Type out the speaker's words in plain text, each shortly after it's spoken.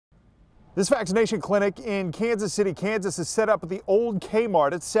This vaccination clinic in Kansas City, Kansas is set up at the old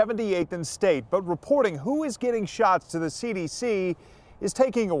Kmart at 78th and State, but reporting who is getting shots to the CDC is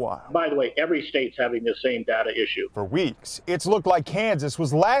taking a while. By the way, every state's having the same data issue. For weeks, it's looked like Kansas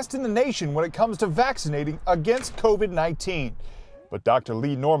was last in the nation when it comes to vaccinating against COVID-19. But Dr.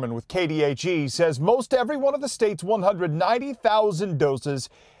 Lee Norman with KDHE says most every one of the state's 190,000 doses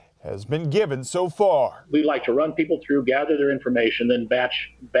has been given so far. We like to run people through, gather their information, then batch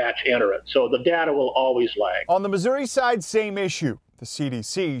enter it. So the data will always lag. On the Missouri side, same issue. The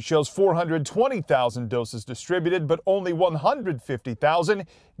CDC shows 420,000 doses distributed, but only 150,000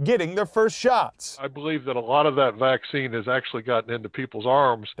 getting their first shots. I believe that a lot of that vaccine has actually gotten into people's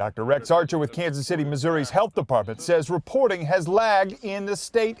arms. Dr. Rex Archer with Kansas City, Missouri's health department says reporting has lagged in the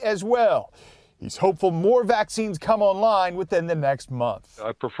state as well. He's hopeful more vaccines come online within the next month.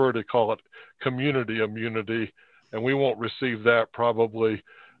 I prefer to call it community immunity, and we won't receive that probably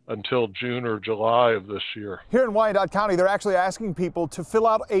until June or July of this year. Here in Wyandotte County, they're actually asking people to fill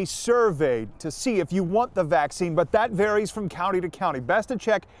out a survey to see if you want the vaccine, but that varies from county to county. Best to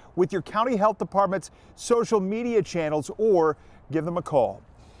check with your county health department's social media channels or give them a call.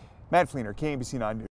 Matt Fleener, KMBC 9 News.